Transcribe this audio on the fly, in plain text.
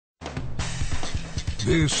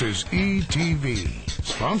This is ETV,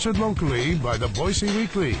 sponsored locally by the Boise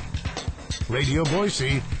Weekly, Radio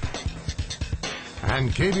Boise, and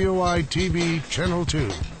KBOI TV Channel 2.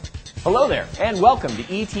 Hello there, and welcome to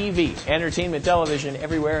ETV, entertainment television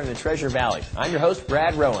everywhere in the Treasure Valley. I'm your host,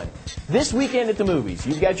 Brad Rowan. This weekend at the movies,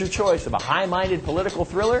 you've got your choice of a high-minded political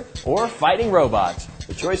thriller or fighting robots.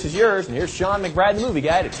 The choice is yours, and here's Sean McBride, the movie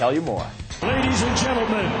guy, to tell you more. Ladies and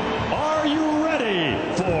gentlemen, are you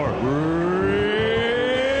ready for Real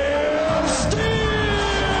Steel?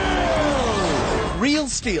 Real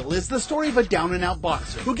Steel is the story of a down-and-out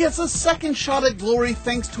boxer who gets a second shot at glory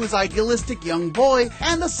thanks to his idealistic young boy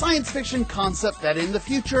and the science fiction concept that in the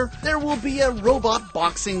future there will be a robot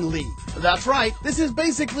boxing league. That's right, this is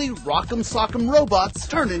basically Rock'em Sock'em Robots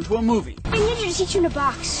turned into a movie. I need you to teach him to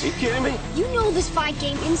box. Are you kidding me? You know this fight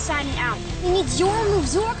game inside and out. He needs your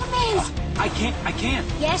moves, your commands. I can't.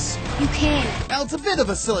 Yes, you can. Now, it's a bit of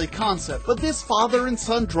a silly concept, but this father and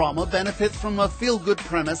son drama benefits from a feel-good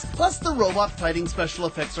premise, plus the robot fighting special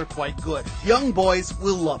effects are quite good. Young boys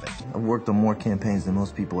will love it. I've worked on more campaigns than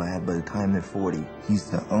most people have. By the time they're 40, he's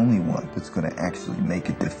the only one that's going to actually make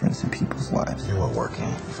a difference in people's lives. You are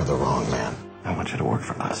working for the wrong man. I want you to work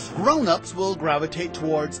for us. Grown-ups will gravitate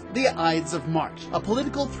towards The Ides of March, a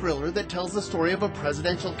political thriller that tells the story of a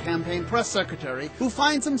presidential campaign press secretary who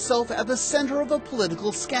finds himself at the center of a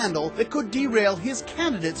political scandal that could derail his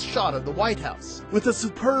candidate's shot of the White House. With a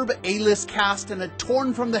superb A-list cast and a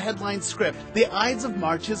torn-from-the-headline script, The Ides of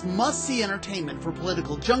March is must-see entertainment for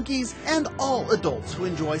political junkies and all adults who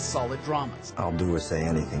enjoy solid dramas. I'll do or say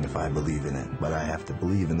anything if I believe in it, but I have to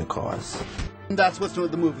believe in the cause. And that's what's new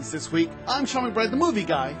at the movies this week. I'm Sean McBride, the movie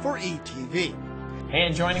guy for ETV.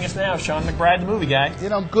 And joining us now, Sean McBride, the movie guy. You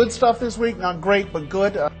know, good stuff this week. Not great, but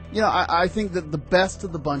good. I think that the best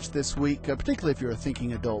of the bunch this week, particularly if you're a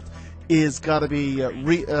thinking adult, is got to be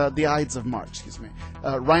The Ides of March.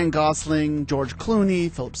 Ryan Gosling, George Clooney,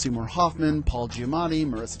 Philip Seymour Hoffman, Paul Giamatti,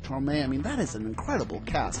 Marissa Tomei. I mean, that is an incredible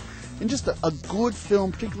cast. And just a good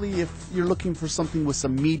film, particularly if you're looking for something with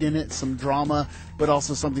some meat in it, some drama, but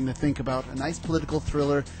also something to think about. A nice political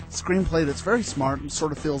thriller, screenplay that's very smart and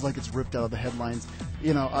sort of feels like it's ripped out of the headlines.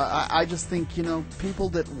 You know, I just think, people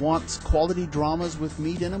that want quality dramas with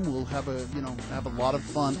meat in them will have a lot of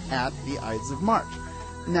fun at The Ides of March.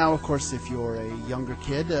 Now, of course, if you're a younger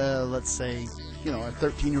kid, let's say, a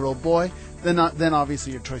 13-year-old boy, then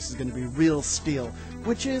obviously your choice is going to be Real Steel,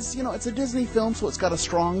 which is, it's a Disney film, so it's got a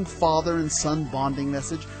strong father and son bonding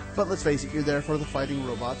message. But let's face it, you're there for the fighting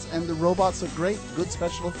robots, and the robots are great, good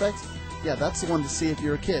special effects. Yeah, that's the one to see if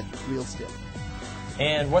you're a kid, Real Steel.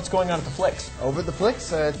 And what's going on at the Flicks? Over at the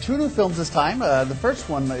Flicks, two new films this time. The first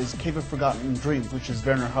one is Cave of Forgotten Dreams, which is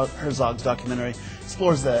Werner Herzog's documentary.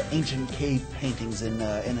 Explores the ancient cave paintings in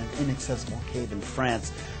an inaccessible cave in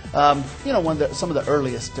France. Some of the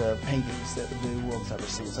earliest paintings that the world's ever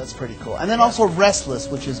seen. So that's pretty cool. And then also Restless,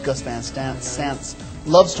 which is Gus Van Sant's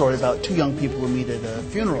love story about two young people who meet at a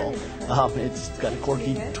funeral. It's got a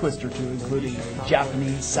quirky twist or two, including a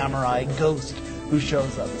Japanese samurai ghost who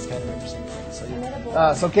shows up. It's kind of interesting.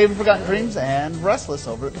 So Cave of Forgotten Dreams and Restless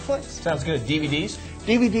over at the Flicks. Sounds good. DVDs?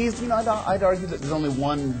 DVDs, I'd argue that there's only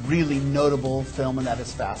one really notable film, and that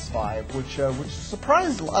is Fast 5, which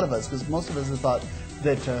surprised a lot of us, because most of us had thought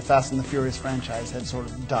that Fast and the Furious franchise had sort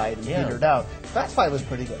of died and petered out. Fast 5 was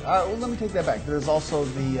pretty good. Well, let me take that back. There's also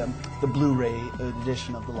the Blu-ray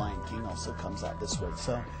edition of The Lion King also comes out this week.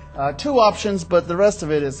 So two options, but the rest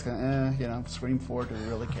of it is, Scream 4, do we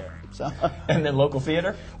really care? So. And then local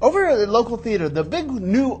theater? Over at the local theater, the big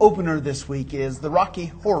new opener this week is the Rocky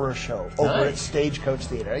Horror Show over at Stagecoach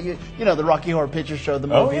Theater. You know, the Rocky Horror Picture Show, the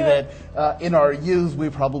movie that in our youth we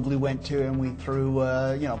probably went to, and we threw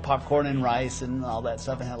popcorn and rice and all that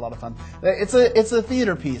stuff and had a lot of fun. It's a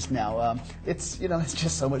theater piece now. It's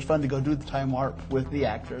just so much fun to go do the time warp with the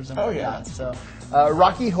actors and whatnot. So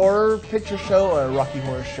Rocky Horror Picture Show, or Rocky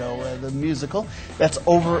Horror Show, the musical, that's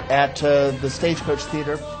over at the Stagecoach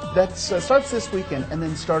Theater. That starts this weekend, and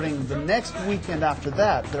then starting the next weekend after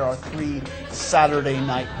that, there are 3 Saturday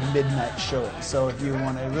night midnight showings. So if you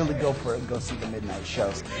want to really go for it, go see the midnight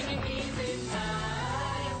shows.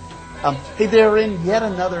 Hey, they're in yet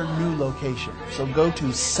another new location. So go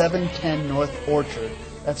to 710 North Orchard.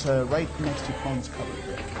 That's right next to Cone's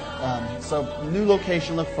Cupboard. So new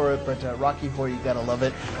location, look for it, but Rocky Horror, you gotta love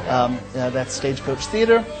it. That's Stagecoach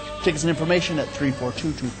Theater. Tickets and information at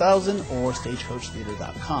 342-2000 or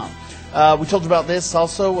stagecoachtheater.com. We told you about this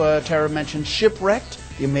also. Tara mentioned Shipwrecked,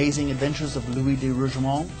 The Amazing Adventures of Louis de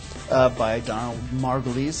Rougemont by Donald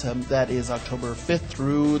Margulies. That is October 5th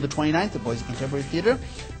through the 29th at Boise Contemporary Theater.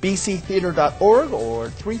 bctheater.org or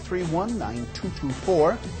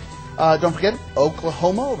 331-9224. Don't forget,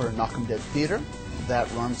 Oklahoma over at Knock 'em Dead Theater.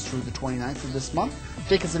 That runs through the 29th of this month.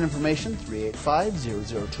 Tickets and information,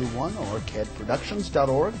 385-0021 or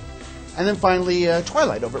kedproductions.org. And then finally,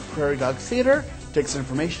 Twilight over at Prairie Dog Theater. Tickets and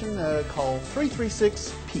information, call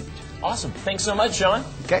 336-PETE. Awesome. Thanks so much, Sean.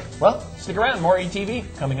 Okay. Well, stick around. More ETV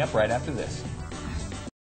coming up right after this.